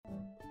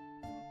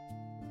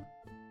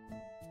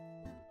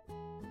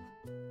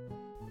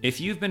If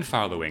you've been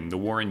following the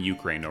war in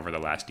Ukraine over the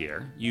last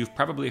year, you've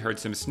probably heard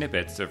some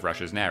snippets of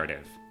Russia's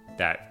narrative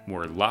that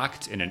we're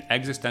locked in an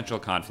existential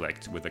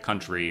conflict with a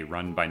country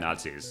run by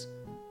Nazis.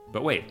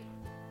 But wait,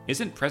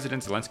 isn't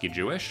President Zelensky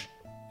Jewish?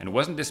 And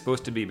wasn't this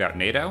supposed to be about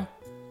NATO?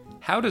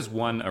 How does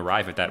one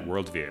arrive at that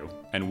worldview?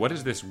 And what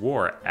is this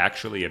war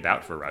actually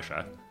about for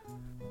Russia?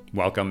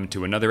 Welcome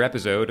to another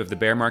episode of the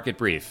Bear Market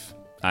Brief.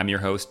 I'm your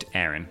host,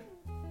 Aaron.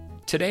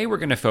 Today we're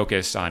going to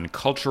focus on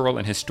cultural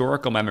and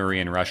historical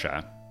memory in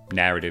Russia,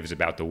 narratives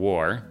about the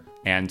war,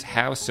 and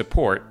how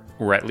support,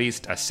 or at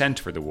least assent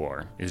for the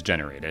war, is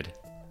generated.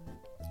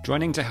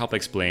 Joining to help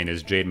explain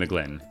is Jade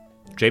McGlynn.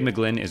 Jade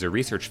McGlynn is a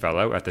research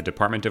fellow at the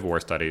Department of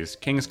War Studies,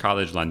 King's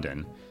College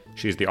London.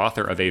 She's the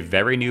author of a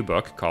very new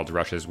book called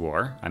Russia's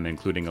War. I'm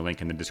including a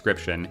link in the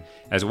description,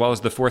 as well as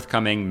the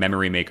forthcoming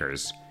Memory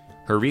Makers.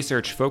 Her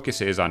research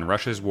focuses on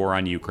Russia's war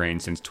on Ukraine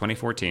since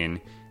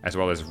 2014, as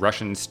well as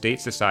Russian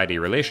state-society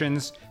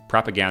relations,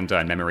 propaganda,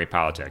 and memory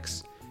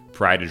politics.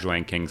 Prior to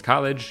joining King's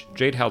College,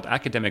 Jade held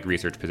academic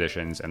research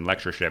positions and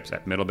lectureships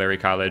at Middlebury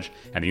College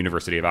and the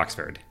University of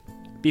Oxford.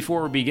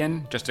 Before we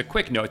begin, just a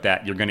quick note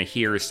that you're going to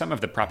hear some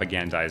of the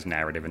propagandized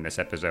narrative in this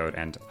episode,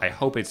 and I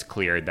hope it's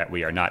clear that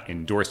we are not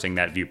endorsing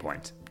that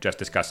viewpoint, just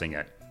discussing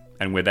it.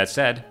 And with that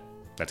said,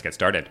 let's get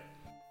started.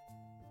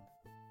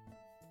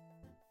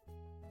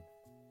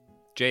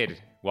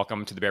 Jade,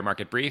 welcome to the Bear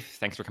Market Brief.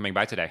 Thanks for coming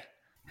by today.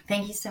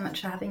 Thank you so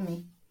much for having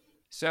me.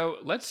 So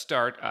let's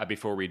start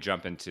before we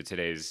jump into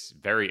today's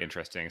very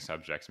interesting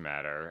subject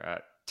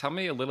matter. Tell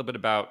me a little bit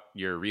about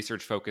your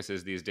research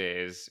focuses these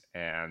days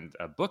and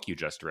a book you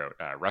just wrote,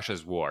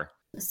 Russia's War.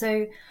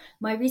 So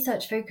my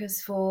research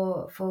focus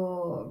for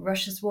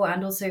Russia's War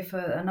and also for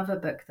another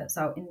book that's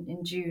out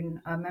in June,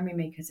 Memory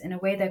Makers, in a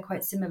way they're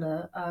quite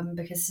similar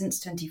because since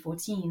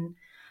 2014,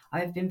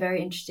 I've been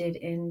very interested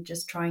in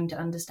just trying to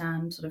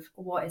understand sort of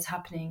what is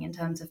happening in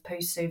terms of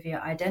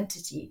post-Soviet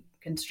identity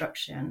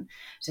construction.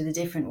 So the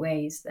different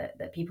ways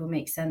that people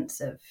make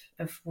sense of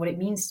what it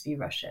means to be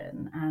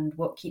Russian and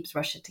what keeps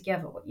Russia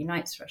together, what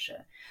unites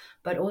Russia.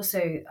 But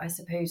also, I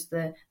suppose,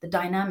 the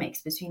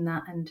dynamics between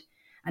that and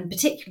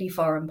particularly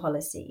foreign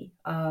policy.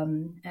 Although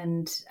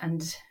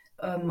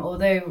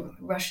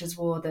Russia's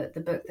War, the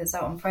book that's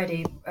out on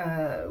Friday,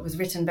 was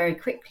written very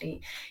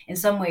quickly, in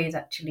some ways,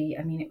 actually,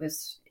 I mean, it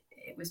was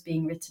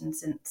being written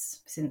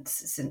since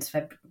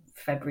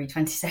February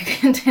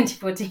 22nd,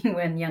 2014,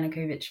 when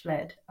Yanukovych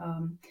fled. I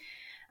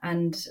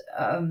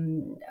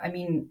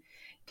mean,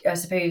 I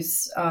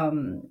suppose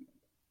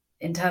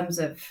in terms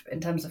of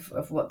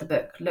what the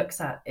book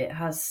looks at,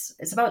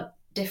 it's about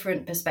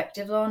different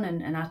perspectives on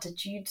and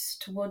attitudes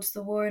towards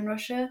the war in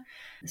Russia.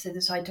 So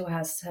the title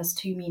has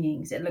two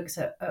meanings. It looks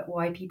at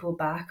why people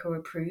back or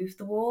approve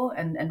the war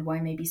and why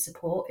maybe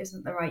support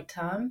isn't the right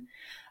term.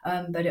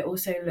 But it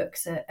also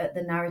looks at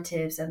the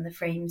narratives and the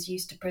frames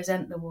used to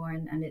present the war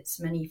and its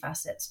many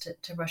facets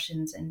to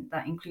Russians, and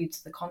that includes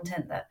the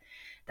content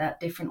that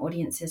different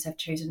audiences have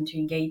chosen to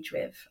engage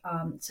with.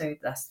 So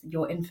that's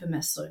your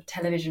infamous sort of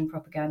television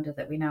propaganda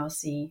that we now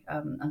see,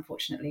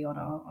 unfortunately, on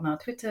our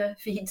Twitter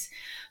feeds,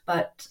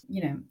 but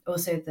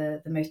also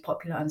the most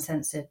popular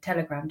uncensored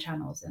Telegram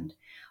channels. And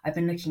I've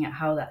been looking at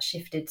how that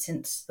shifted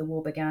since the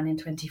war began in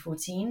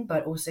 2014,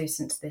 but also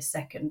since this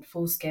second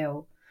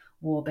full-scale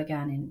war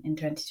began in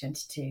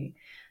 2022.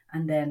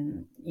 And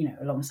then,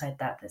 alongside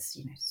that, there's,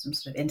 some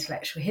sort of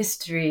intellectual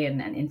history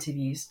and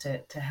interviews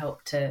to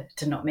help to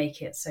not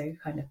make it so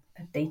kind of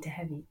data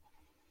heavy.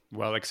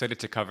 Well, excited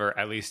to cover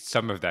at least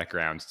some of that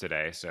ground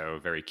today, so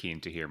very keen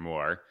to hear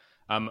more.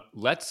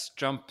 Let's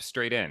jump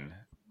straight in.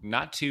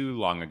 Not too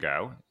long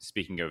ago,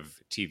 speaking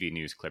of TV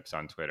news clips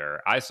on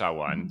Twitter, I saw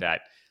one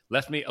that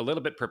left me a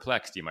little bit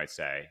perplexed, you might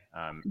say.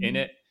 In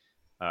it,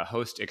 a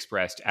host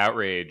expressed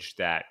outrage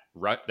that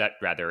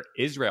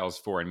Israel's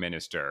foreign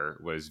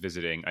minister was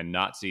visiting a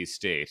Nazi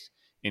state,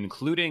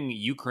 including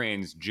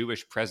Ukraine's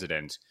Jewish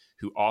president,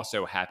 who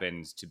also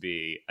happens to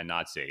be a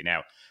Nazi.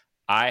 Now,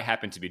 I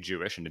happen to be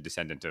Jewish and a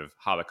descendant of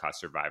Holocaust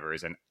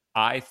survivors, and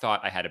I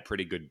thought I had a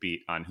pretty good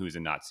beat on who's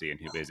a Nazi and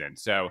who isn't.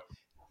 So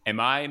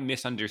am I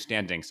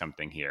misunderstanding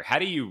something here? How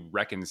do you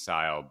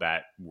reconcile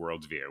that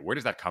worldview? Where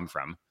does that come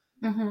from?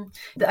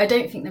 Mm-hmm. I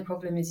don't think the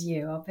problem is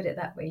you. I'll put it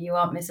that way. You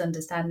aren't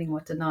misunderstanding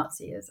what a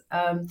Nazi is.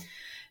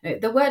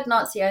 The word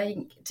Nazi, I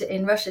think,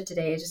 in Russia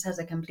today, it just has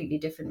a completely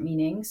different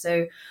meaning.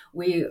 So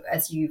we,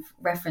 as you've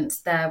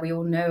referenced there, we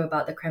all know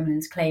about the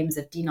Kremlin's claims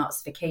of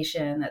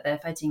denazification, that they're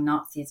fighting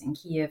Nazis in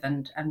Kiev,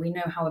 and we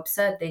know how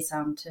absurd they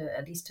sound to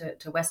at least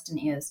to Western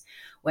ears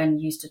when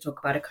used to talk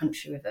about a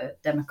country with a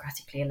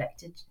democratically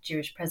elected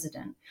Jewish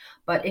president.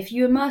 But if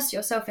you immerse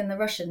yourself in the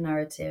Russian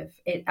narrative,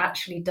 it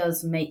actually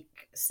does make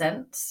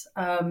sense.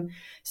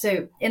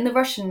 So in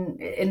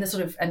the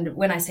sort of, and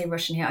when I say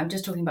Russian here, I'm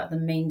just talking about the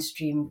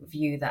mainstream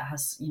view that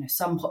has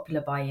some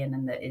popular buy-in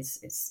and that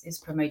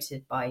is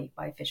promoted by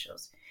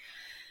officials.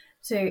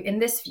 So, in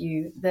this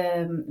view,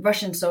 the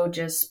Russian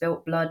soldiers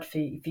spilt blood for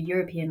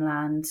European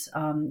lands.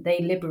 They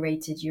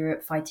liberated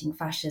Europe fighting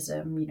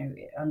fascism,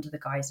 under the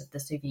guise of the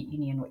Soviet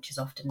Union, which is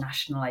often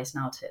nationalized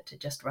now to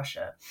just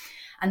Russia.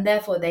 And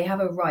therefore, they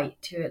have a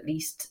right to at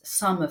least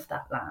some of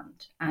that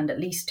land and at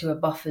least to a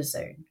buffer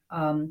zone.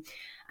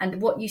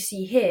 And what you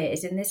see here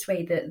is in this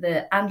way that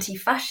the anti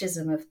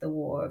fascism of the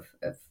war,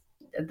 of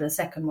the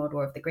Second World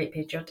War, of the Great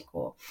Patriotic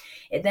War,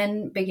 it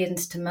then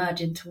begins to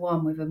merge into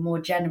one with a more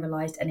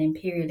generalized and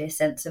imperialist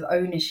sense of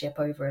ownership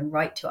over and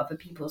right to other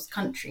people's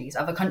countries,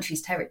 other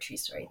countries'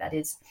 territories,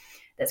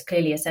 that's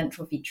clearly a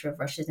central feature of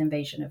Russia's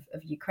invasion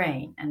of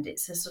Ukraine. And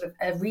it's a sort of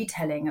a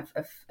retelling of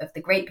the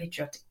Great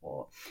Patriotic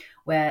War,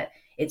 where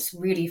it's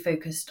really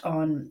focused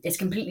on, it's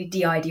completely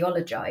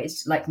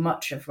de-ideologized, like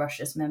much of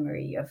Russia's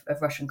memory, of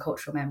Russian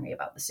cultural memory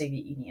about the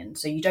Soviet Union.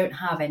 So you don't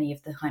have any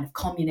of the kind of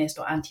communist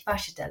or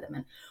anti-fascist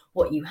element.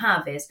 What you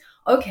have is,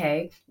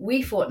 okay,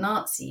 we fought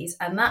Nazis,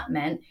 and that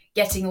meant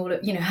getting all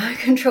of,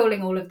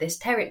 controlling all of this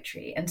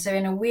territory. And so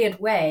in a weird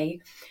way,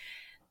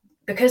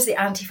 because the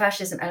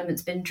anti-fascism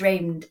element's been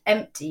drained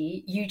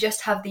empty, you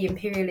just have the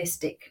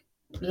imperialistic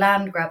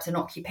land grabs and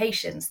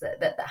occupations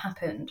that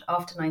happened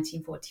after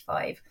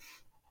 1945.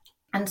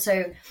 And so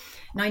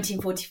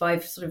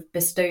 1945 sort of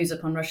bestows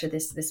upon Russia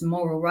this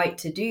moral right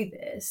to do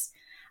this.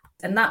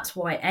 And that's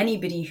why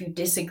anybody who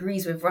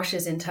disagrees with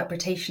Russia's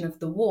interpretation of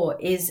the war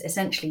is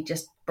essentially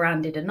just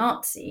branded a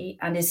Nazi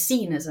and is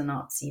seen as a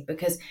Nazi,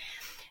 because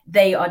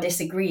they are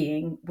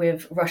disagreeing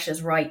with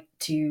Russia's right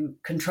to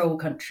control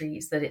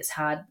countries that it's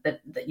had,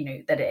 that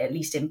it at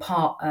least in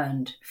part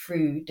earned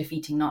through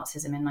defeating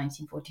Nazism in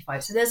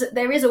 1945. So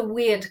there is a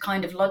weird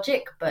kind of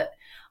logic, but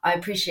I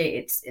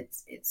appreciate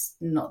it's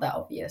not that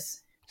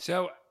obvious.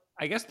 So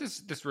I guess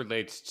this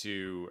relates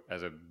to,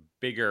 as a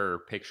bigger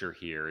picture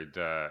here,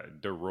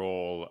 the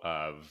role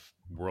of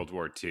World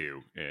War II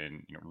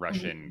in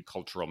Russian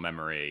cultural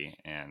memory,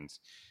 and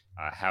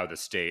how the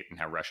state and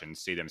how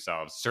Russians see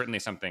themselves. Certainly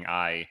something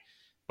I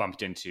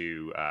bumped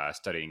into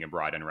studying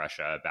abroad in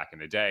Russia back in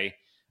the day.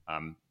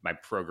 My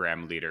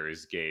program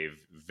leaders gave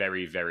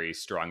very, very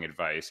strong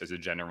advice as a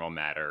general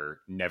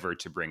matter never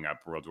to bring up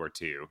World War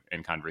II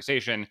in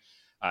conversation.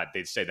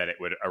 They'd say that it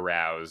would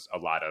arouse a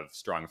lot of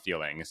strong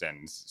feelings.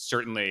 And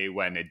certainly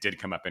when it did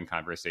come up in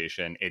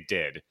conversation, it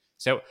did.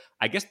 So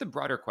I guess the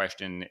broader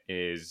question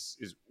is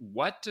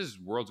what does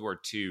World War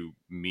II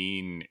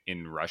mean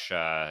in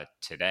Russia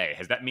today?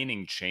 Has that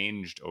meaning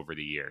changed over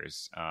the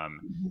years?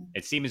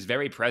 It seems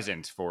very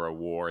present for a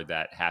war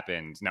that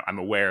happened. Now, I'm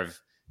aware of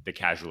the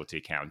casualty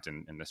count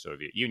in the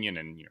Soviet Union,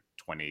 and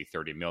 20,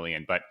 30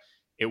 million, but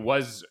it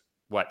was,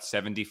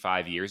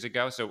 75 years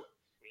ago? So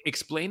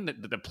explain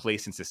the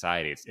place in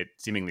society it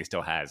seemingly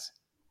still has.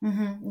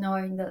 No,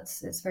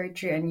 it's very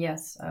true, and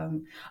yes,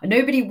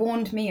 nobody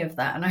warned me of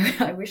that, and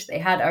I wish they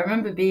had. I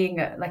remember being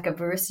at like a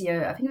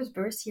Borussia, I think it was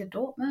Borussia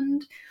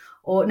Dortmund,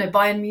 or no,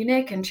 Bayern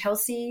Munich and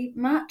Chelsea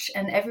match,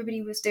 and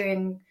everybody was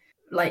doing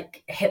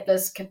like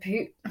Hitler's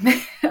kaput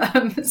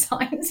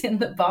signs in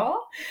the bar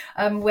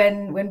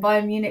when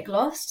Bayern Munich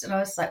lost, and I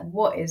was like,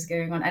 what is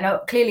going on? And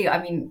clearly,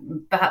 I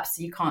mean, perhaps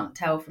you can't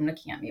tell from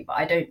looking at me, but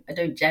I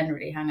don't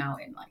generally hang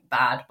out in like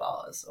bad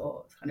bars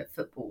or kind of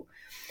football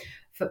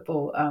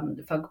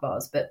fug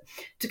bars. But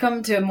to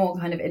come to a more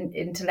kind of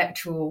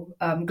intellectual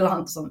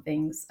glance on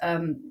things,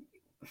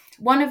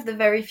 one of the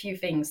very few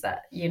things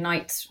that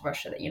unites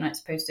Russia, that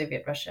unites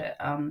post-Soviet Russia,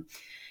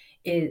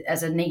 is,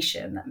 as a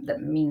nation,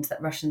 that means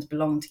that Russians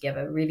belong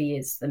together, really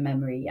is the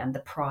memory and the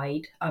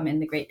pride in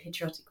the Great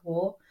Patriotic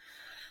War.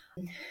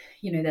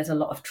 There's a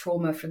lot of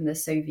trauma from the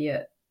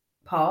Soviet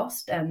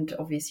past, and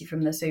obviously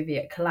from the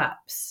Soviet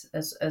collapse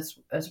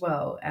as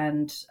well.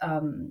 And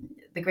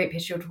the Great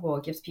Patriotic War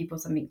gives people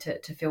something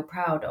to feel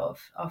proud of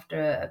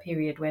after a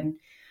period when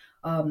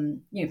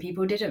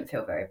people didn't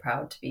feel very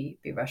proud to be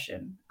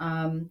Russian.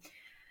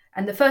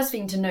 And the first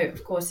thing to note,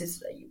 of course,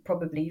 is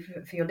probably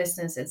for your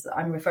listeners, is that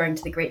I'm referring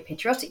to the Great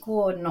Patriotic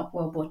War, not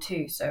World War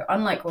II. So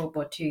unlike World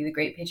War II, the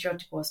Great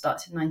Patriotic War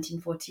starts in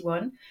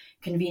 1941,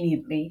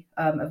 conveniently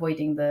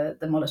avoiding the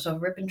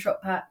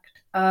Molotov-Ribbentrop Pact.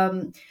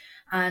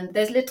 And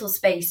there's little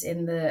space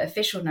in the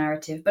official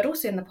narrative, but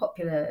also in the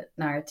popular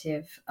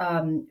narrative,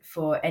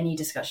 for any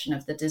discussion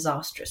of the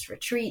disastrous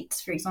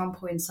retreats, for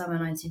example, in summer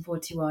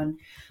 1941.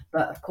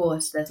 But of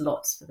course, there's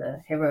lots for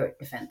the heroic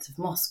defense of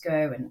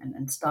Moscow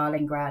and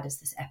Stalingrad as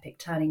this epic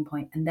turning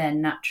point. And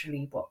then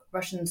naturally, what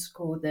Russians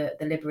call the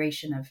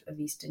liberation of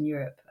Eastern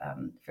Europe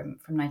from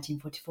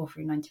 1944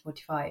 through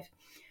 1945.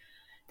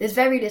 There's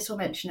very little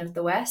mention of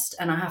the West,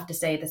 and I have to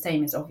say the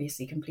same is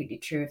obviously completely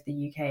true of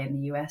the UK and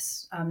the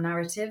US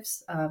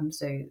narratives.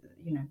 So,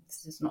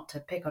 this is not to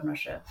pick on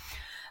Russia.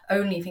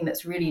 Only thing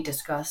that's really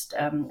discussed,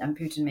 and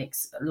Putin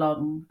makes a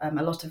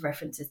lot of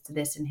references to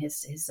this in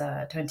his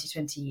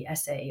 2020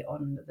 essay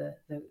on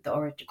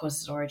the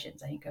causes and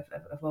origins, I think, of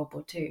World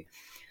War II.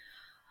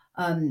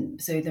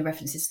 So the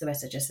references to the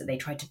West are just that they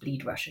tried to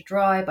bleed Russia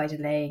dry by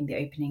delaying the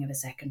opening of a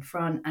second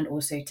front, and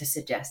also to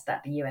suggest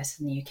that the US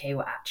and the UK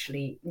were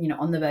actually,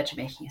 on the verge of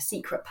making a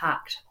secret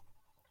pact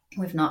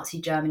with Nazi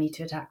Germany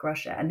to attack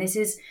Russia. And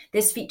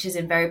this features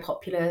in very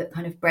popular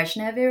kind of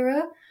Brezhnev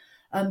era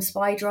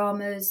spy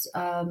dramas.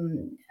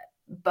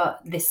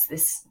 But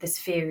this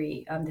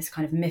theory, this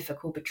kind of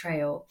mythical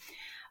betrayal,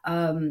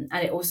 and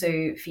it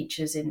also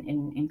features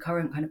in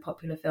current kind of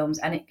popular films,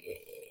 and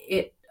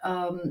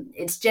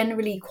it's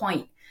generally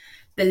quite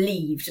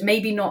believed,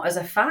 maybe not as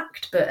a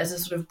fact, but as a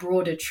sort of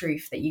broader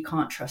truth that you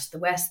can't trust the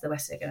West. The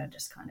West are going to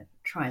just kind of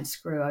try and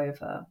screw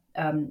over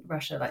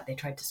Russia like they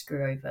tried to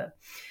screw over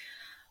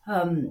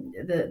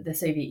the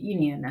Soviet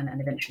Union,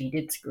 and eventually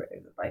did screw it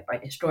over by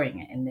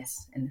destroying it in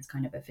this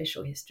kind of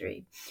official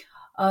history.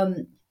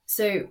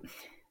 So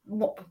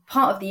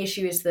part of the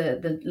issue is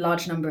the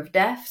large number of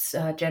deaths,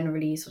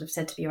 generally sort of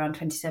said to be around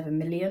 27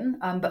 million.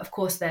 But of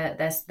course,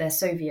 they're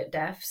Soviet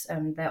deaths,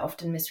 and they're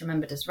often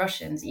misremembered as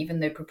Russians,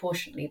 even though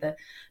proportionately the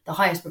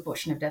highest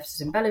proportion of deaths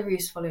is in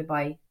Belarus, followed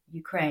by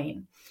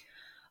Ukraine.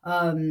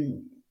 But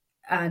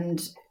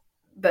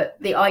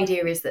the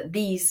idea is that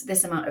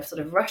this amount of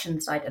sort of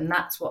Russian side, and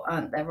that's what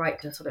earned their right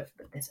to sort of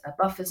a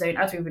buffer zone,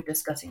 as we were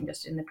discussing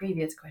just in the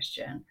previous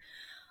question.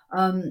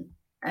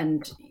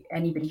 And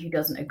anybody who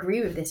doesn't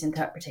agree with this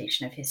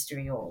interpretation of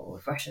history, or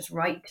with Russia's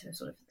right to a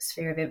sort of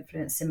sphere of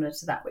influence similar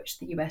to that which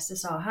the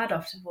USSR had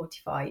after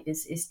 45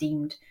 is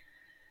deemed,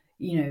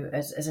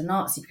 as a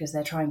Nazi, because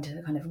they're trying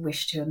to kind of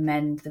wish to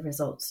amend the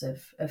results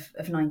of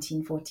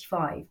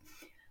 1945.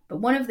 But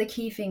one of the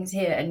key things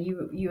here, and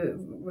you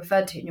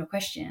referred to it in your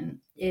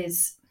question,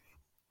 is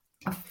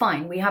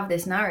fine, we have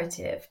this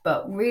narrative,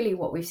 but really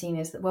what we've seen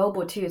is that World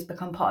War II has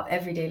become part of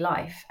everyday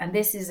life. And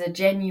this is a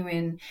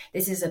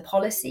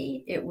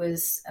policy. It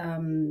was,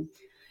 a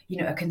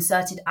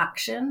concerted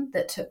action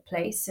that took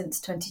place since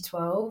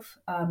 2012,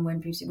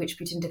 which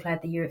Putin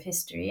declared the Year of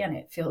History. And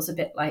it feels a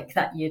bit like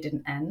that year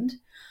didn't end.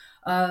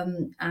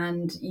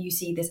 And you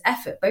see this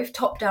effort, both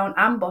top down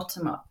and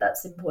bottom up.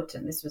 That's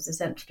important. This was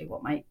essentially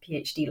what my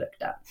PhD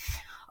looked at.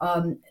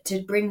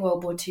 To bring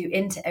World War II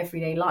into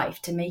everyday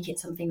life, to make it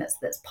something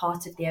that's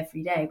part of the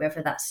everyday,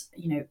 whether that's,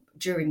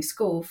 during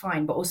school,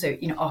 fine, but also,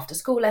 after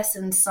school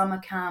lessons, summer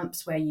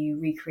camps where you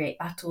recreate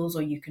battles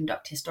or you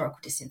conduct historical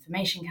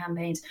disinformation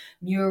campaigns,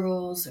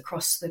 murals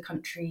across the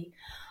country,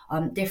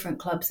 different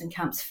clubs and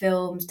camps,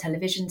 films,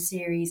 television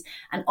series.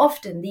 And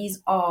often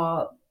these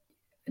are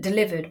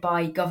delivered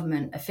by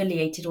government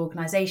affiliated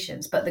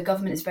organizations, but the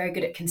government is very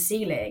good at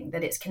concealing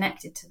that it's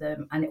connected to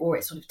them, or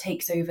it sort of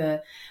takes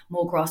over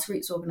more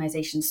grassroots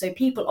organizations. So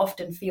people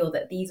often feel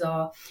that these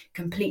are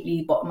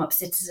completely bottom up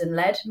citizen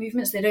led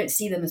movements. They don't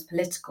see them as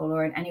political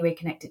or in any way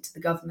connected to the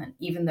government,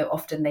 even though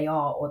often they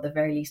are, or at the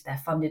very least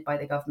they're funded by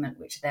the government,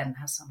 which then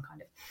has some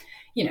kind of,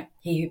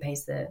 he who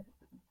pays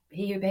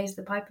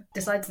the piper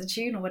decides the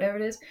tune, or whatever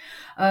it is.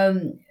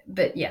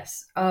 But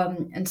yes,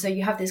 and so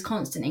you have this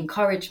constant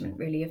encouragement,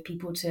 really, of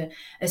people to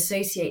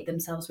associate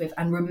themselves with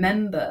and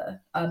remember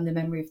the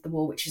memory of the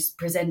war, which is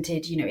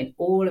presented, in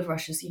all of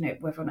Russia's,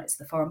 whether or not it's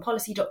the foreign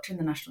policy doctrine,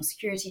 the national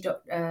security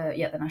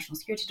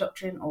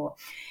doctrine, or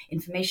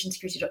information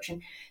security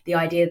doctrine. The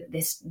idea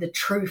that the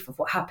truth of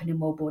what happened in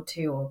World War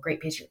II or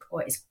Great Patriot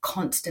War is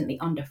constantly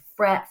under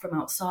threat from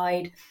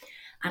outside.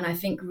 And I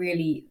think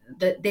really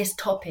that this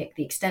topic,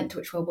 the extent to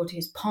which World War II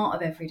is part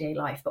of everyday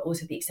life, but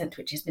also the extent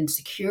to which it's been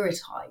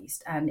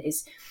securitized and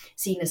is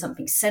seen as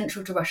something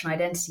central to Russian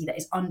identity that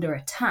is under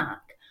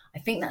attack, I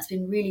think that's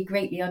been really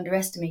greatly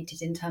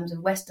underestimated in terms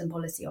of Western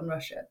policy on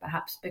Russia,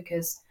 perhaps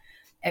because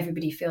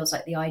everybody feels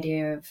like the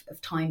idea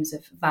of times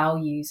of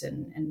values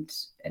and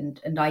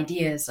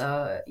ideas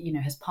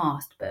has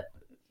passed. But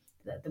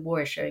the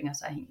war is showing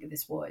us, I think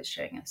this war is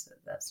showing us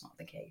that that's not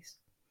the case.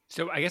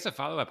 So I guess a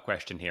follow-up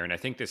question here, and I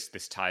think this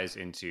ties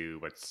into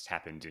what's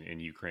happened in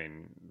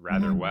Ukraine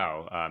rather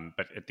well.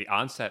 But at the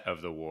onset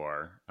of the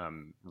war,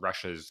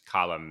 Russia's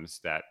columns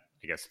that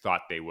I guess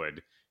thought they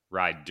would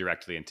ride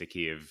directly into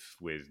Kyiv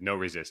with no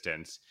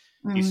resistance,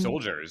 these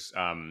soldiers,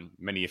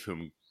 many of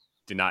whom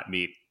did not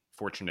meet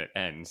fortunate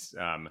ends,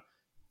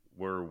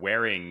 were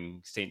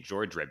wearing St.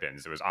 George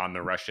ribbons. It was on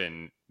the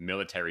Russian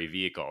military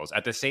vehicles.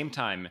 At the same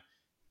time,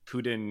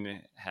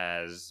 Putin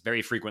has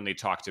very frequently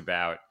talked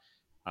about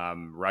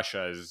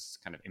Russia's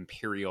kind of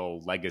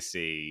imperial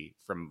legacy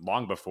from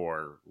long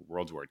before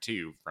World War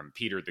II, from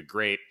Peter the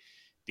Great.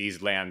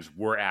 These lands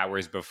were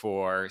ours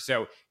before.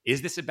 So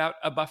is this about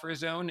a buffer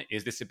zone?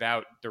 Is this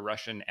about the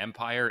Russian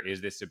Empire?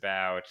 Is this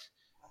about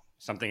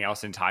something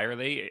else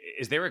entirely?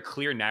 Is there a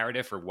clear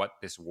narrative for what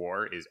this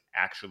war is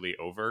actually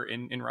over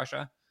in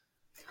Russia?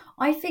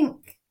 I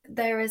think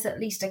there is at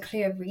least a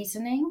clear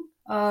reasoning.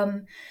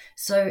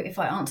 So if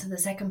I answer the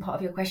second part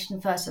of your question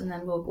first, and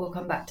then we'll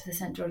come back to the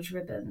St. George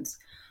ribbons,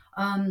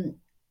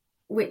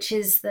 which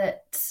is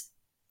that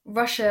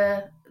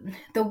Russia,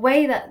 the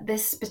way that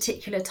this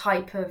particular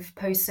type of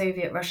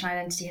post-Soviet Russian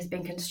identity has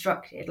been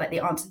constructed, like the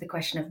answer to the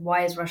question of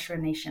why is Russia a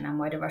nation and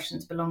why do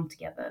Russians belong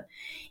together,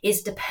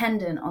 is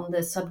dependent on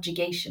the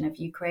subjugation of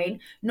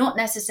Ukraine, not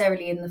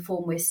necessarily in the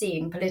form we're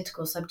seeing.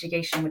 Political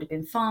subjugation would have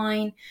been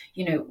fine,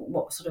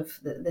 what sort of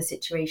the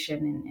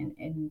situation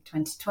in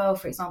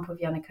 2012, for example, of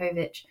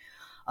Yanukovych.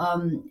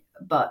 And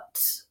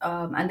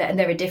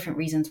there are different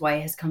reasons why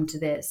it has come to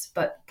this.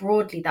 But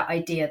broadly, that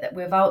idea that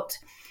without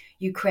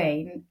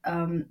Ukraine,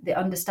 the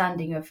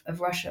understanding of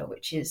Russia,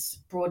 which is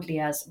broadly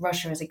as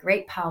Russia as a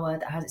great power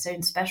that has its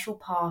own special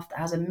path, that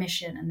has a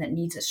mission, and that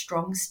needs a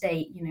strong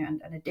state,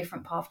 and a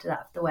different path to that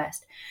of the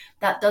West,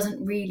 that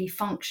doesn't really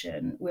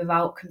function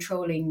without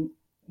controlling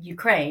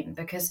Ukraine,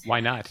 because why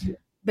not?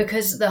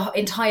 Because the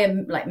entire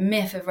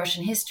myth of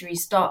Russian history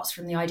starts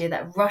from the idea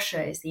that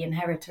Russia is the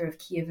inheritor of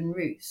Kievan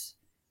Rus.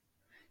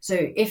 So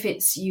if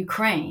it's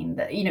Ukraine,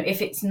 that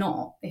if it's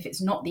not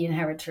the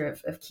inheritor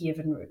of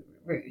Kievan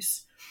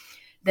Rus,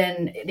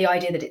 then the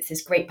idea that it's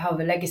this great power of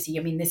a legacy.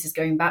 I mean, this is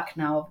going back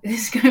now.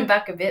 This is going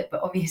back a bit,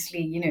 but obviously,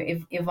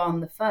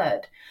 Ivan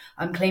III,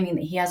 claiming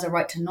that he has a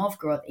right to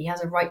Novgorod, he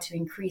has a right to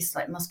increase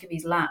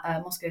Moscow's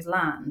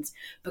lands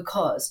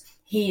because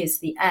he is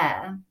the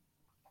heir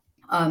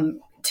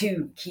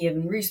to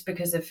Kievan Rus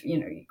because of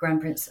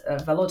Grand Prince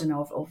Volodin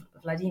of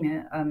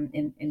Vladimir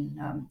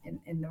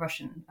in the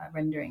Russian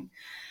rendering.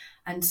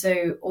 And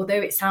so, although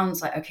it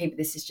sounds like, okay, but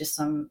this is just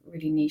some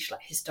really niche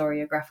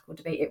historiographical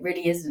debate, it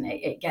really isn't.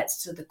 It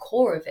gets to the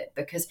core of it,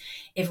 because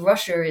if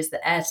Russia is the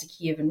heir to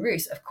Kievan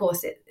Rus, of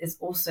course, it is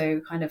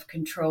also kind of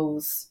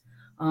controls.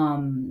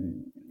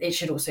 It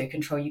should also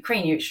control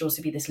Ukraine. It should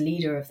also be this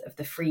leader of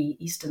the free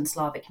Eastern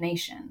Slavic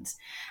nations.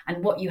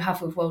 And what you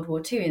have with World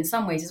War II, in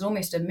some ways, is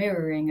almost a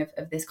mirroring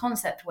of this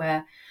concept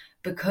where,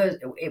 because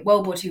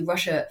World War II,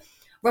 Russia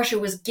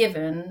was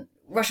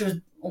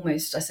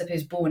almost, I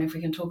suppose, born, if we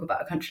can talk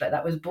about a country like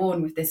that, was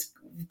born with this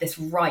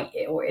right,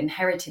 or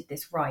inherited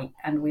this right.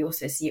 And we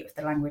also see it with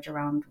the language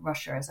around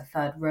Russia as a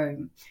third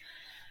Rome.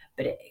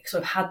 But it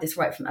sort of had this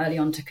right from early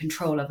on to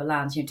control other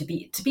lands, to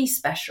be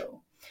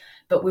special.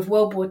 But with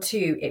World War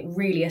II, it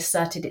really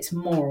asserted its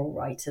moral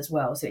right as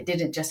well. So it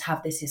didn't just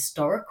have this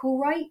historical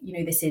right,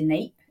 this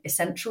innate,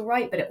 essential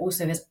right, but it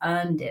also has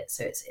earned it.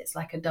 So it's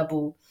like a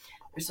double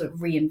sort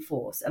of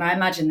reinforce. And I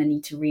imagine the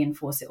need to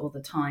reinforce it all the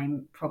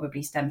time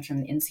probably stems from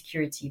the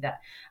insecurity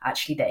that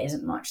actually there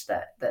isn't much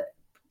that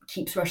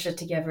keeps Russia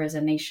together as a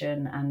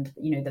nation, and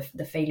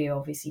the failure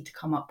obviously to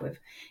come up with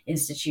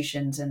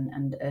institutions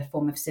and a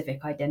form of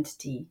civic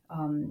identity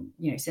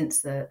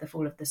since the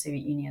fall of the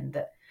Soviet Union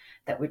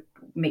that would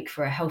make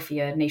for a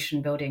healthier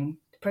nation building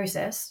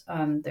process.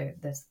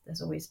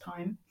 There's always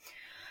time.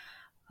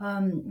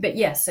 But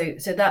yeah, so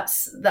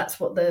that's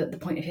what the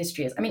point of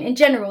history is. I mean, in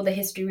general, the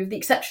history, with the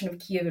exception of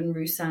Kievan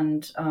Rus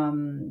and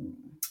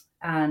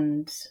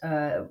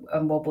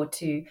World War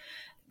II,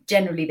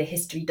 generally the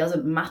history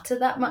doesn't matter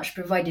that much,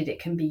 provided it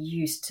can be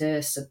used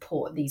to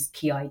support these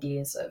key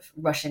ideas of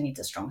Russia needs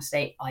a strong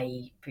state,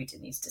 i.e.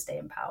 Putin needs to stay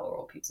in power,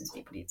 or Putin's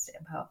people need to stay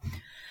in power.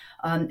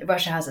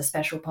 Russia has a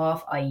special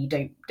path, i.e.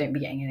 don't be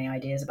getting any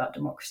ideas about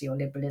democracy or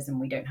liberalism.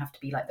 We don't have to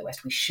be like the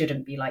West. We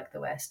shouldn't be like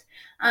the West.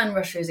 And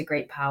Russia is a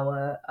great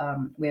power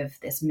with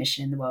this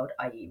mission in the world,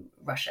 i.e.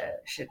 Russia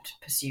should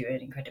pursue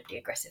an incredibly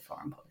aggressive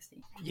foreign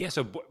policy. Yeah,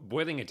 so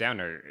boiling it down,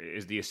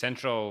 is the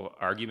essential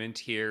argument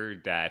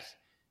here that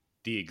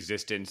the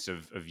existence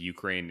of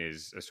Ukraine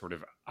is a sort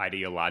of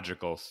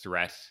ideological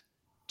threat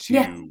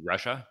to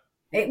Russia?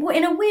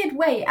 In a weird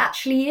way, it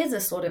actually is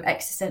a sort of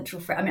existential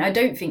threat. I mean, I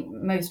don't think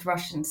most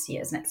Russians see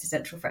it as an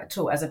existential threat at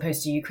all, as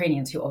opposed to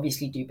Ukrainians, who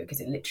obviously do,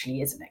 because it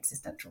literally is an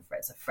existential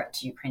threat. It's a threat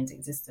to Ukraine's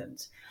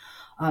existence.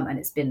 And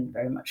it's been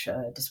very much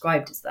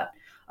described as that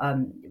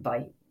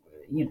by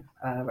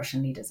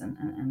Russian leaders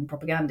and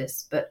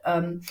propagandists. But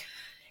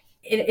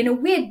in a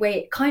weird way,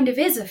 it kind of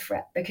is a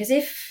threat, because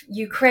if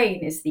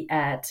Ukraine is the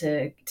heir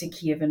to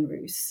Kievan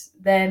Rus,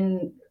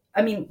 then,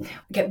 I mean,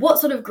 okay, what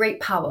sort of great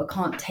power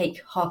can't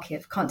take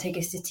Kharkiv, can't take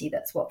a city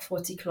that's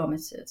 40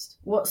 kilometers?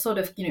 What sort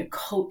of,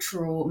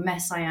 cultural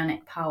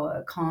messianic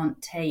power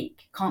can't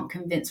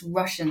convince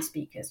Russian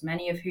speakers,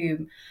 many of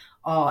whom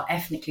are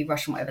ethnically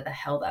Russian, whatever the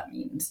hell that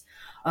means,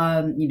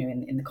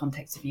 in the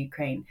context of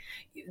Ukraine,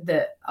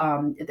 that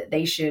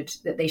they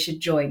should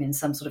join in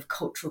some sort of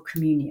cultural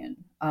communion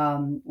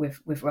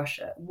with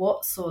Russia?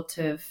 What sort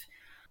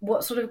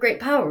of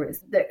great power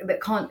is that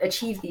can't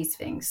achieve these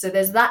things? So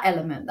there's that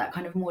element, that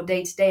kind of more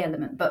day-to-day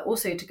element. But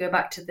also, to go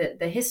back to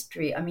the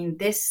history, I mean,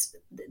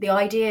 the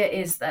idea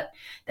is that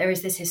there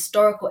is this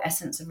historical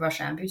essence of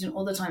Russia, and Putin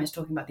all the time is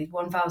talking about these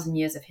 1,000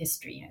 years of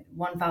history,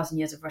 1,000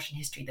 years of Russian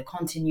history, the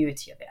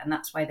continuity of it. And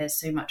that's why there's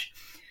so much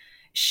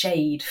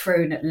shade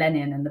thrown at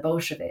Lenin and the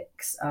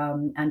Bolsheviks,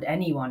 and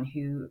anyone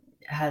who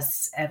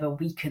has ever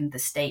weakened the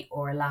state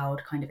or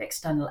allowed kind of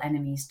external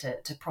enemies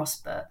to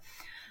prosper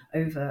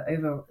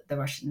over the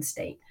Russian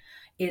state,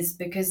 is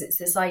because it's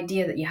this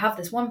idea that you have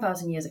this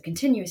 1,000 years of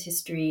continuous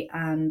history,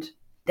 and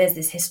there's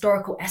this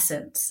historical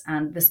essence,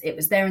 and it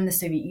was there in the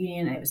Soviet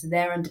Union, and it was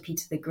there under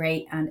Peter the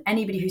Great, and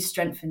anybody who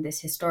strengthened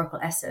this historical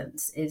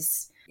essence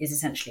is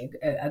essentially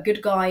a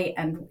good guy.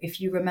 And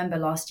if you remember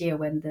last year,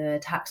 when the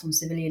attacks on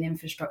civilian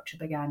infrastructure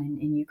began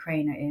in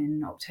Ukraine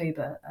in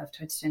October of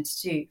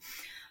 2022,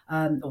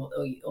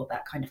 or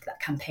that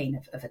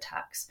campaign of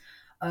attacks,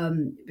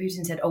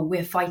 Putin said, "Oh,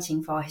 we're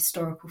fighting for our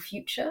historical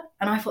future."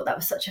 And I thought that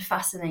was such a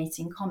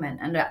fascinating comment,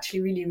 and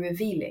actually really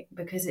revealing,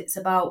 because it's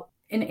about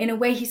in a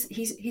way,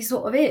 he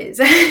sort of is.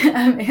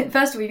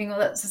 First of all, you think, well,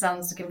 that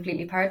sounds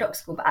completely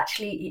paradoxical, but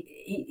actually,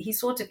 he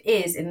sort of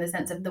is, in the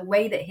sense of the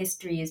way that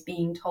history is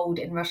being told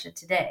in Russia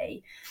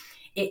today.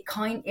 It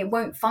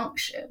won't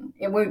function.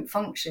 It won't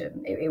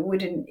function. It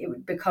wouldn't. It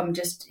would become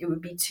just. It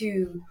would be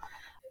too.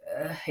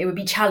 It would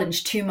be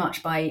challenged too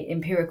much by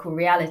empirical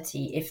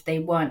reality if they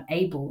weren't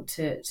able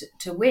to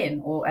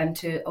win and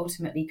to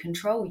ultimately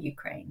control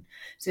Ukraine.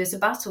 So it's a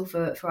battle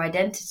for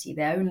identity.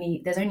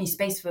 There's only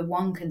space for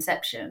one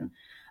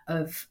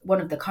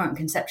of the current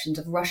conceptions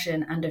of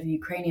Russian and of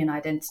Ukrainian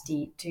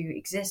identity to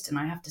exist. And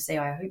I have to say,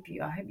 I hope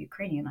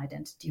Ukrainian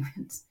identity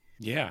wins.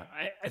 Yeah,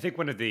 I think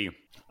one of the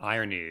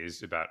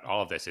ironies about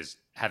all of this is,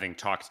 having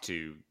talked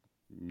to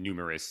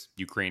numerous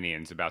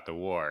Ukrainians about the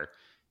war,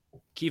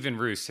 Kievan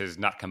Rus has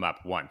not come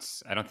up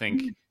once. I don't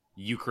think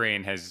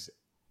Ukraine has,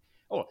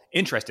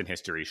 interest in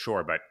history,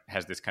 sure, but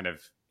has this kind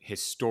of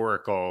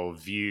historical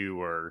view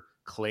or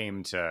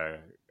claim to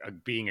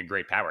being a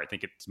great power. I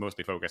think it's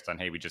mostly focused on,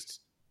 hey, we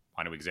just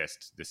want to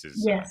exist. This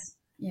is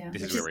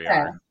this is where we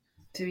are.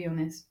 To be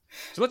honest.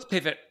 So let's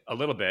pivot a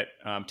little bit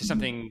to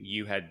something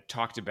you had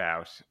talked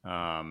about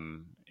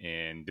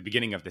in the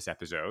beginning of this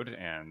episode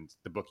and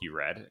the book you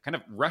read, kind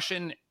of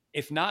Russian,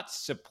 if not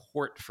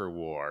support for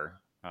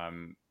war,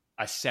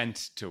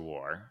 assent to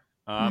war.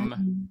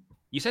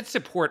 You said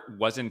support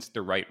wasn't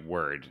the right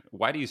word.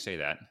 Why do you say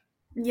that?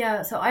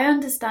 Yeah, so I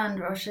understand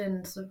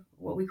Russian, sort of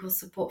what we call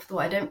support for the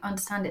war. I don't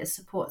understand it as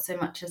support so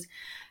much as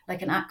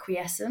like an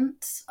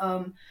acquiescence.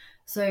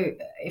 So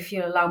if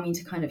you allow me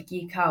to kind of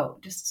geek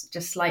out just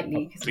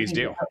slightly. Please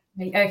do.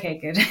 Okay,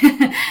 good.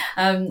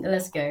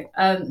 Let's go.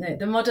 No,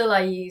 the model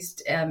I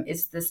used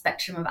is the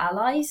spectrum of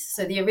allies.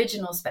 So the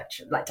original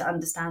spectrum, like to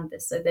understand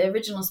this. So the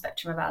original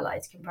spectrum of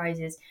allies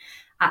comprises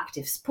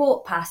active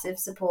support, passive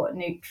support,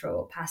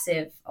 neutral,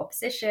 passive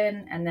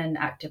opposition, and then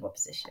active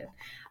opposition.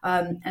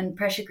 And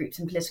pressure groups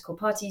and political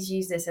parties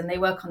use this, and they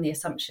work on the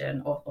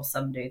assumption, or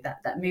some do,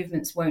 that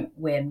movements won't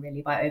win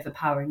really by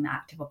overpowering the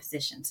active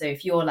opposition. So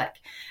if you're like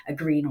a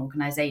green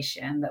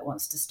organization that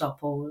wants to stop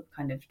all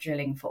kind of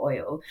drilling for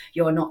oil,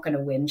 you're not going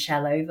to win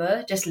Shell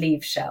over. Just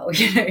leave Shell.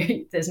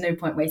 There's no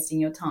point wasting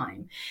your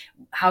time.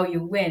 How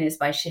you win is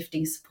by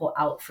shifting support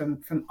out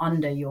from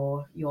under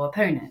your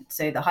opponent.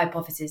 So the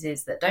hypothesis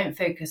is that don't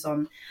focus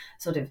on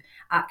sort of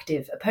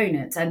active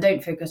opponents and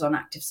don't focus on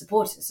active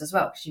supporters as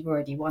well, because you've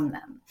already won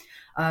them.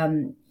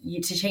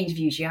 To change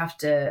views, you have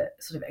to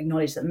sort of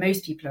acknowledge that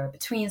most people are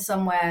between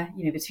somewhere,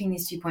 between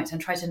these 2 points,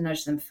 and try to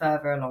nudge them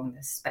further along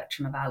the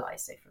spectrum of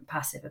allies. So from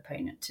passive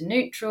opponent to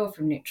neutral,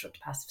 from neutral to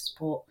passive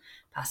support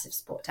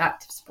to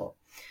active support.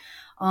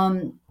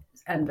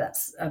 And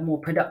that's a more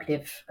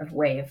productive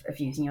way of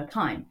using your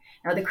time.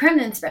 Now, the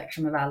Kremlin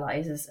spectrum of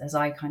allies, as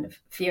I kind of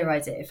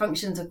theorize it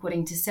functions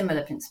according to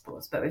similar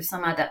principles, but with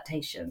some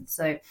adaptations.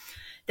 So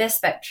this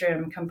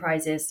spectrum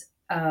comprises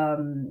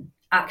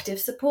active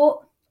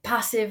support,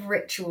 passive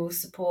ritual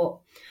support,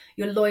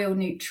 your loyal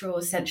neutral,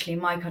 essentially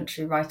my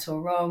country, right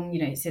or wrong,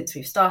 since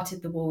we've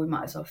started the war, we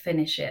might as well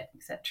finish it,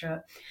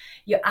 etc.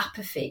 Your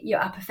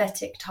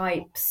apathetic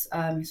types,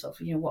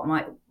 what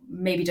might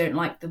maybe don't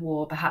like the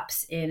war,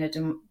 perhaps in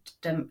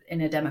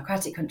a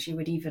democratic country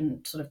would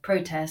even sort of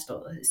protest,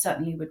 or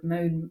certainly would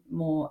moan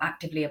more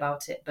actively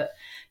about it, but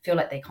feel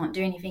like they can't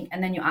do anything.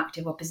 And then your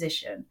active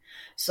opposition.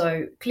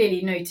 So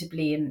clearly,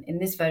 notably in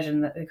this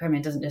version, that the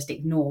Kremlin doesn't just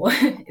ignore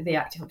the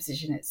active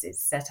opposition, it's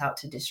set out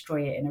to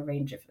destroy it in a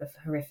range of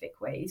horrific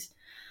ways.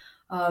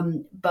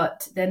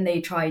 But then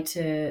they try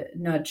to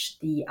nudge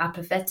the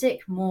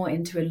apathetic more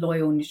into a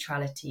loyal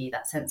neutrality,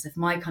 that sense of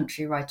my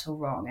country, right or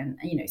wrong. And,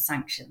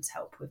 sanctions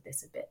help with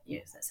this a bit,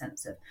 that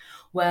sense of,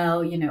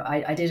 well,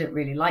 I didn't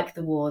really like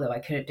the war, though I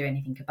couldn't do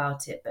anything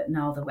about it. But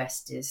now the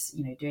West is,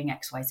 doing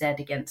X, Y, Z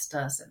against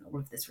us, and all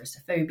of this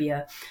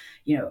Russophobia,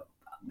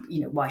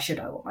 why should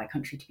I want my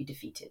country to be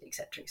defeated,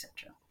 etc.,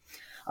 etc.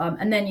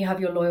 And then you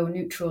have your loyal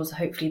neutrals.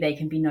 Hopefully they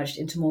can be nudged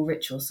into more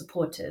ritual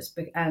supporters.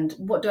 And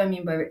what do I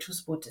mean by ritual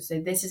supporters? So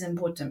this is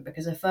important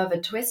because a further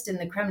twist in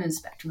the Kremlin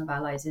spectrum of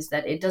allies is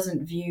that it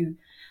doesn't view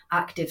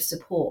active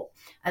support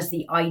as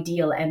the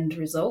ideal end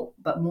result,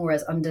 but more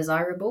as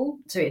undesirable.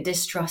 So it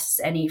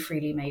distrusts any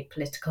freely made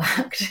political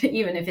act,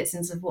 even if it's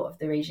in support of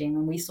the regime.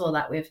 And we saw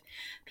that with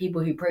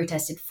people who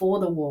protested for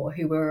the war,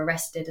 who were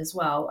arrested as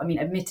well. I mean,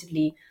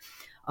 admittedly,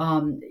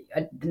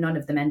 none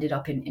of them ended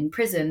up in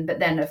prison, but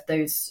then of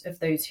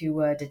those who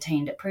were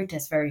detained at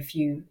protest, very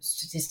few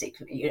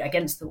statistically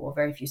against the war,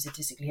 very few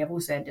statistically have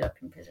also ended up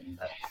in prison.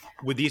 But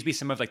would these be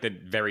some of like the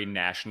very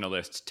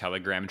nationalist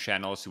Telegram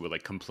channels who would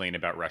like complain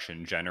about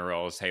Russian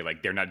generals? Hey,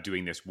 like they're not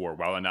doing this war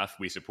well enough.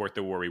 We support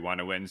the war, we want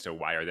to win, so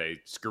why are they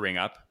screwing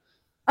up?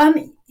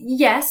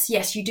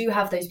 Yes, you do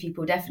have those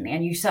people, definitely.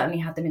 And you certainly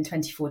had them in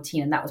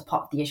 2014. And that was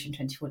part of the issue in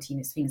 2014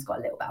 is things got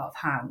a little bit out of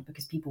hand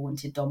because people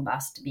wanted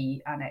Donbass to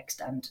be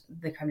annexed and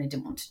the Kremlin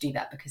didn't want to do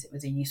that because it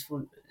was a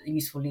useful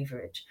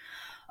leverage.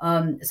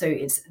 So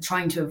it's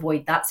trying to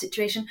avoid that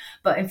situation.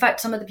 But in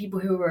fact, some of the people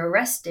who were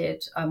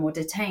arrested or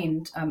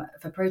detained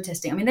for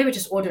protesting, I mean, they were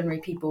just ordinary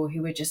people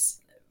who were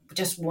just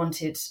just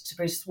wanted to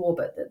protest war,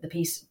 but the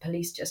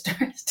police just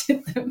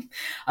arrested them.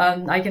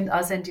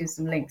 I'll send you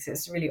some links.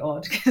 It's really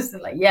odd because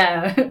they're like,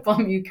 yeah,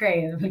 bomb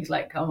Ukraine, and he's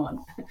like, come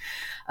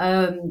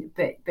on.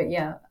 But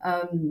yeah,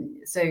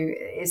 so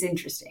it's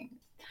interesting.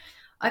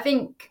 I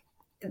think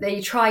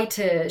they try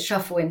to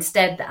shuffle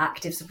instead the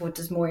active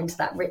supporters more into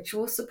that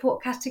ritual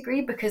support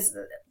category, because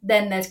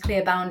then there's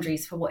clear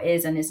boundaries for what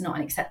is and is not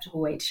an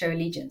acceptable way to show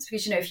allegiance.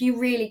 Because, if you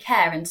really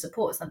care and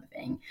support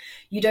something,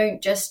 you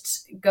don't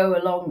just go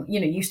along,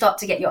 you start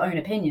to get your own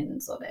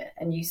opinions on it,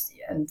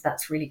 and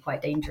that's really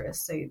quite dangerous.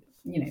 So,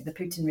 the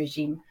Putin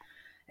regime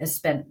has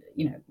spent,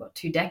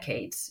 2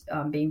 decades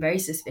being very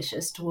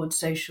suspicious towards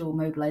social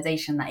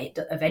mobilization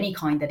of any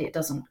kind that it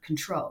doesn't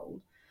control.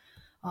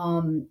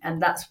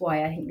 And that's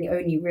why I think the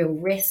only real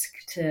risk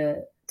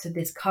to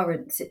this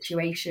current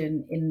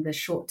situation in the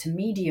short to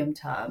medium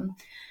term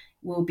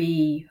will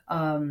be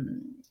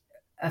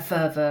a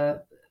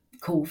further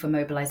call for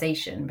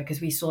mobilization,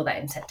 because we saw that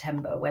in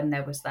September when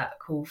there was that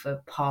call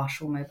for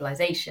partial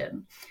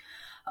mobilization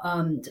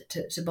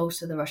to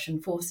bolster the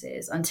Russian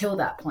forces. Until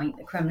that point,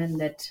 the Kremlin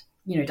had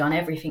done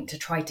everything to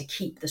try to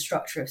keep the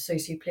structure of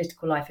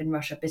socio-political life in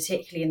Russia,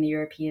 particularly in the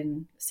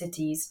European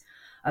cities,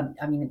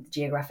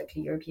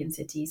 geographically European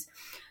cities,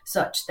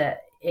 such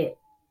that it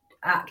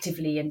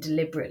actively and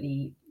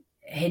deliberately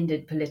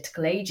hindered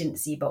political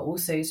agency, but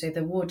also so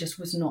the war just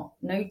was not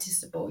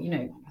noticeable.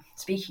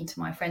 Speaking to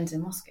my friends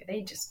in Moscow,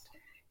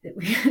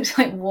 it's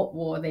like, what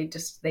war? They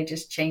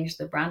just changed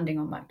the branding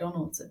on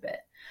McDonald's a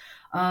bit.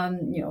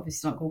 Obviously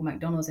it's not called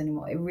McDonald's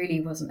anymore. It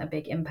really wasn't a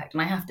big impact.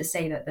 And I have to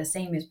say that the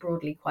same is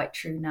broadly quite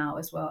true now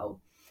as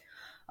well.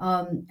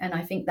 And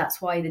I think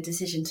that's why the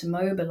decision to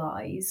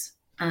mobilize,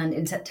 and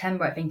in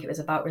September, I think it was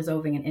about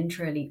resolving an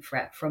intra-elite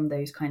threat from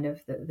those kind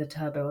of the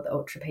turbo or the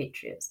ultra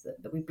patriots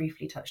that we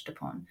briefly touched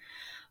upon.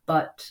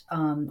 But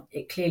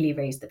it clearly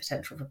raised the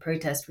potential for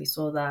protest. We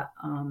saw that,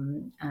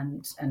 and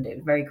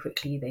it very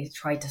quickly they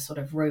tried to sort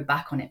of row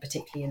back on it,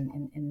 particularly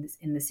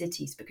in the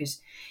cities, because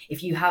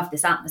if you have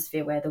this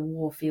atmosphere where the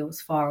war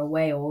feels far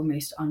away or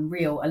almost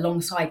unreal,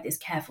 alongside this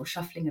careful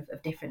shuffling of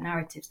different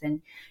narratives,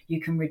 then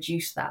you can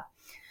reduce that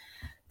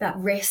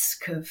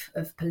risk of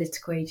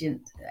political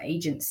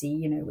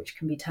agency, which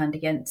can be turned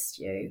against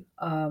you.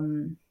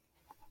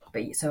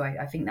 But so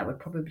I think that would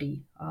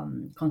probably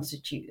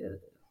constitute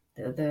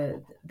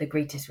the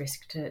greatest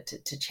risk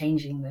to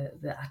changing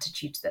the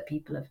attitudes that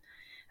people have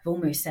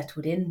almost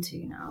settled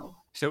into now.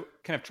 So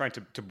kind of trying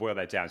to boil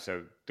that down.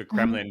 So the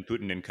Kremlin,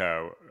 Putin and co.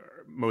 are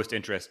most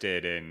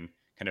interested in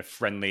kind of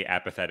friendly,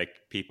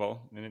 apathetic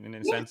people in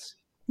a sense?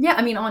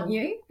 Yeah, aren't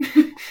you?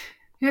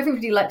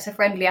 Everybody likes a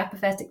friendly,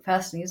 apathetic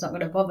person who's not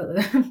going to bother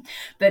them.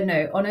 But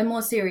no, on a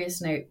more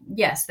serious note,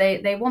 yes,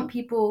 they want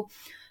people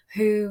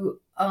who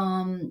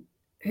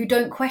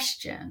don't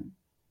question,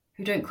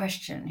 who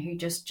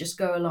just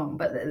go along.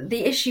 But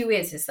the issue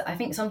is that I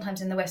think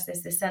sometimes in the West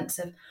there's this sense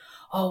of,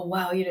 oh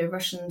wow,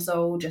 Russians are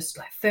all just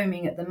like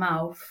foaming at the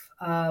mouth,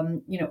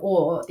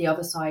 or the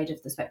other side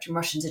of the spectrum,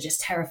 Russians are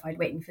just terrified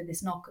waiting for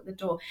this knock at the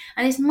door.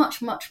 And it's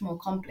much, much more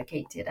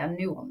complicated and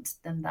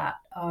nuanced than that.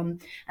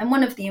 And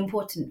one of the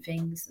important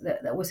things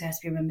that also has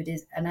to be remembered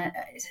is, and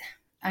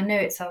I know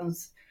it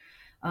sounds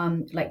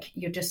like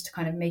you're just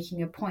kind of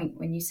making a point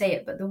when you say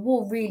it, but the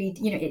war really,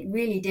 it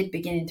really did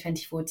begin in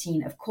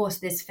 2014. Of course,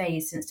 this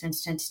phase since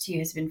 2022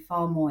 has been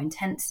far more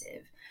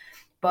intensive.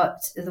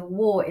 But the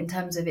war, in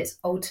terms of its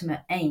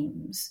ultimate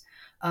aims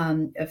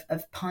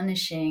of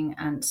punishing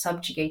and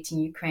subjugating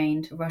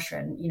Ukraine to Russia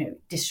and,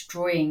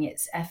 destroying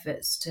its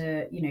efforts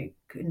to,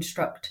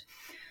 construct,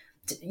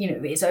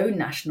 its own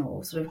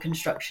national sort of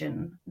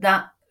construction,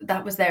 that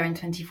was there in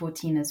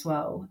 2014 as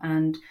well.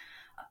 And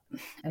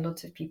a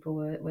lot of people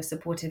were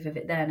supportive of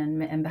it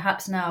then. And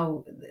perhaps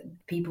now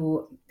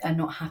people are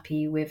not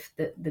happy with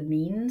the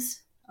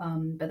means.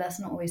 But that's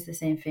not always the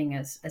same thing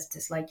as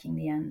disliking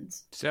the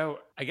ends. So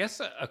I guess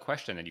a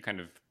question that you kind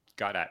of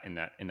got at in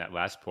that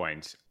last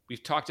point,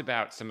 we've talked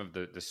about some of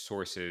the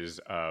sources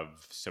of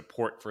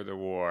support for the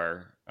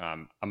war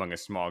among a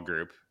small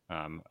group,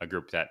 a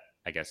group that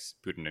I guess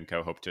Putin and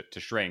co. hope to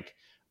shrink.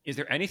 Is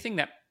there anything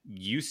that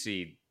you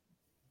see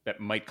that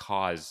might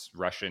cause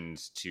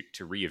Russians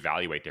to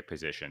reevaluate their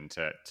position,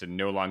 to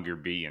no longer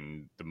be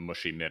in the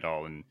mushy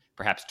middle and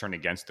perhaps turn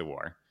against the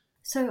war?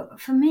 So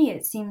for me,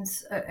 it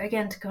seems,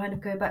 again, to kind of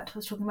go back to what I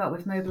was talking about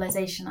with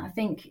mobilization, I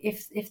think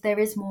if there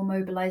is more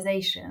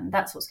mobilization,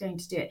 that's what's going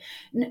to do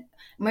it.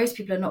 Most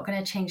people are not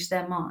going to change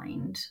their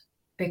mind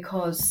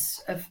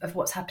because of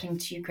what's happening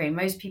to Ukraine.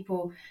 Most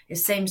people, the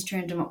same is true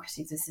in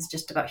democracies. This is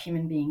just about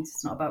human beings.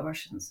 It's not about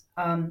Russians.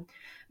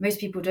 Most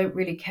people don't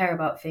really care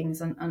about things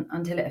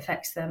until it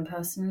affects them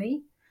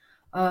personally.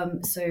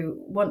 So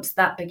once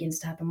that begins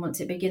to happen, once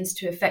it begins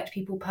to affect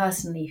people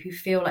personally who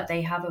feel like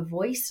they have a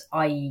voice,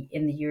 i.e.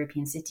 in the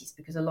European cities,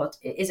 because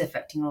it is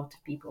affecting a lot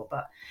of people,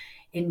 but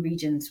in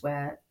regions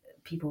where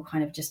people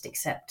kind of just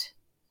accept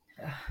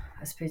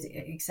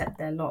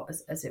their lot,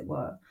 as it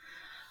were.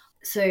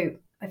 So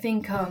I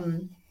think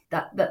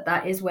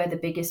that is where the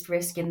biggest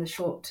risk in the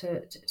short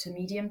to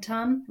medium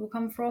term will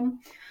come from.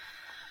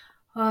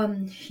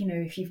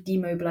 If you've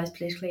demobilized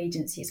political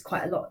agency, it's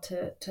quite a lot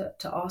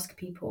to ask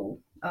people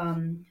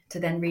to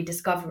then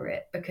rediscover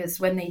it, because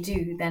when they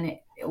do, then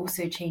it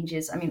also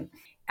changes. I mean,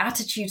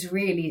 attitudes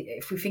really,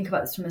 if we think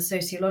about this from a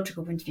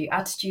sociological point of view,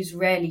 attitudes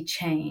rarely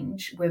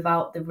change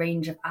without the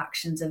range of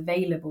actions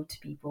available to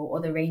people, or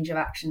the range of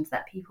actions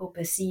that people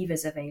perceive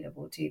as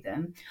available to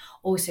them,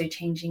 also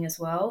changing as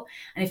well.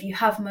 And if you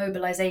have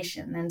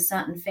mobilization, then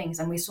certain things,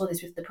 and we saw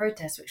this with the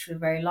protests, which were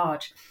very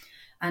large,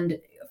 and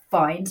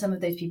fine, some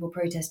of those people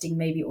protesting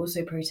maybe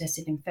also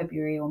protested in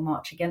February or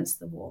March against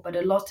the war, but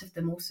a lot of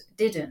them also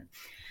didn't.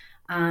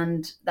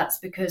 And that's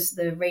because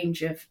the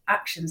range of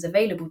actions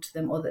available to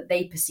them, or that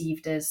they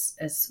perceived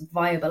as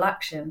viable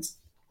actions,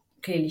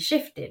 clearly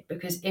shifted.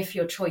 Because if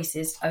your choice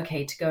is,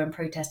 okay, to go and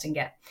protest and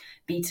get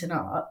beaten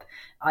up,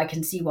 I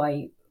can see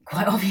why,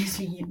 quite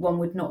obviously, one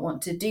would not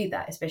want to do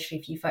that, especially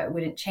if you felt it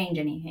wouldn't change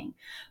anything.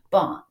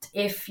 But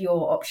if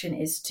your option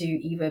is to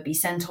either be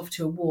sent off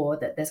to a war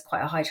that there's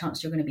quite a high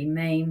chance you're going to be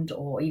maimed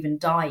or even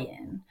die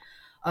in,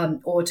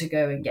 or to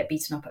go and get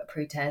beaten up at a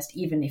protest,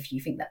 even if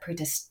you think that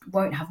protest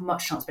won't have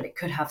much chance, but it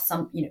could have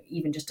some,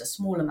 even just a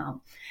small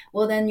amount,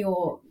 well, then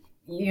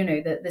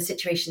the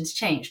situation's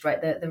changed,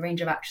 right? The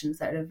range of actions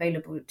that are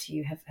available to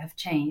you have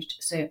changed.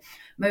 So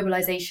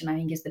mobilization, I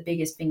think, is the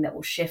biggest thing that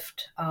will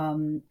shift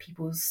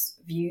people's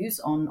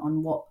views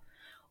on what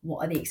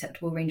are the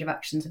acceptable range of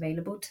actions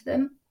available to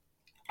them.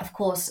 Of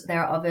course,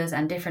 there are others,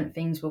 and different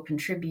things will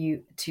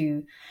contribute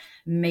to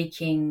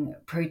making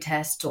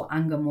protests or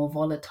anger more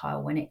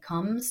volatile when it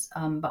comes.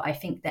 But I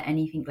think that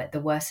anything like the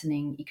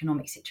worsening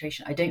economic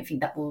situation, I don't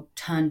think that will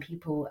turn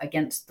people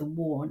against the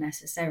war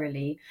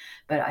necessarily.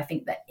 But I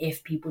think that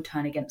if people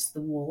turn against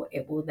the war,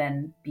 it will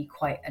then be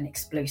quite an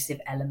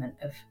explosive element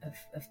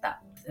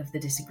of the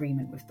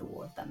disagreement with the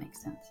war, if that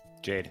makes sense.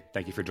 Jade,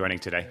 thank you for joining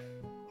today.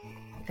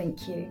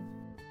 Thank you.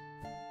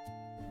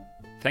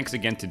 Thanks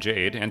again to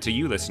Jade, and to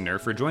you, listener,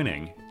 for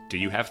joining. Do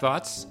you have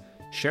thoughts?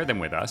 Share them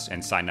with us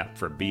and sign up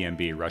for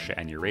BMB Russia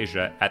and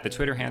Eurasia at the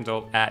Twitter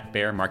handle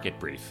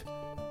 @BearMarketBrief.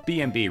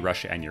 BMB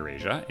Russia and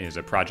Eurasia is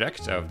a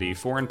project of the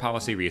Foreign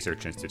Policy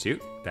Research Institute,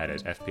 that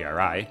is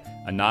FPRI,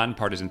 a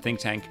nonpartisan think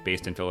tank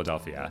based in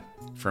Philadelphia.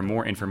 For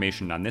more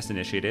information on this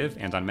initiative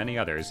and on many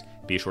others,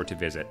 be sure to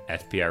visit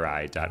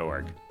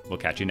fpri.org. We'll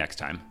catch you next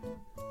time.